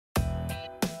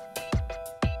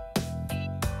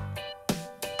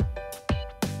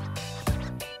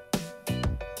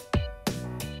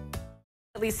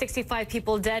At least 65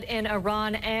 people dead in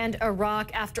Iran and Iraq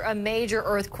after a major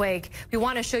earthquake. We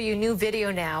want to show you new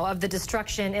video now of the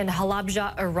destruction in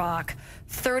Halabja, Iraq,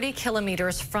 30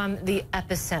 kilometers from the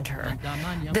epicenter.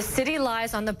 The city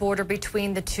lies on the border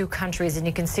between the two countries, and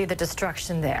you can see the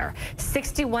destruction there.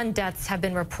 61 deaths have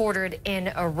been reported in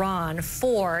Iran,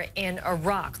 4 in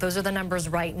Iraq. Those are the numbers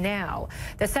right now.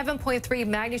 The 7.3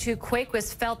 magnitude quake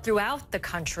was felt throughout the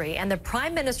country, and the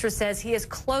prime minister says he is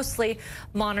closely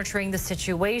monitoring the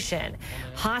situation.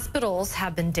 Hospitals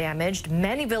have been damaged.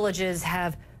 Many villages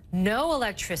have no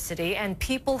electricity, and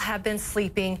people have been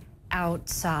sleeping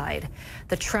outside.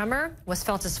 The tremor was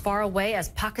felt as far away as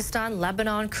Pakistan,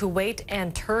 Lebanon, Kuwait,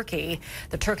 and Turkey.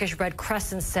 The Turkish Red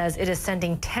Crescent says it is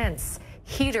sending tents,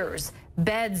 heaters,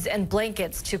 beds, and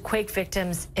blankets to quake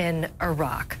victims in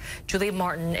Iraq. Julie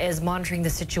Martin is monitoring the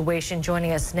situation,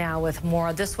 joining us now with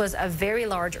more. This was a very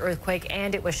large earthquake,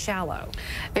 and it was shallow.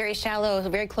 Very shallow,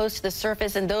 very close to the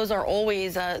surface, and those are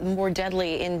always more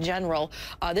deadly in general.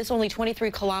 This only 23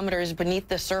 kilometers beneath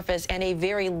the surface, and a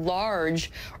very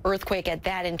large earthquake at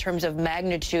that in terms of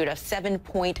magnitude of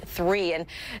 7.3. And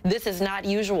this is not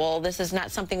usual. This is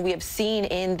not something we have seen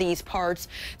in these parts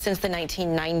since the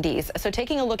 1990s. So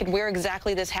taking a look at where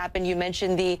exactly this happened, you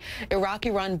mentioned the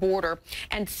Iraq-Iran border.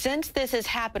 And since this has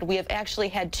happened, we have actually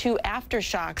had 2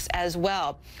 aftershocks as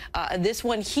well. This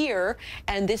one here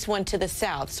and this one to the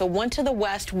south. So one to the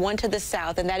west, one to the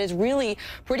south. And that is really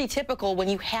pretty typical when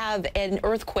you have an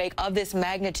earthquake of this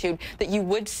magnitude, that you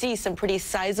would see some pretty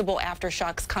sizable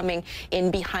aftershocks coming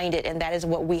in behind it. And that is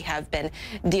what we have been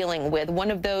dealing with. One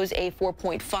of those a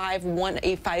 4.5, one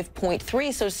a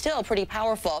 5.3. So still pretty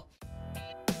powerful.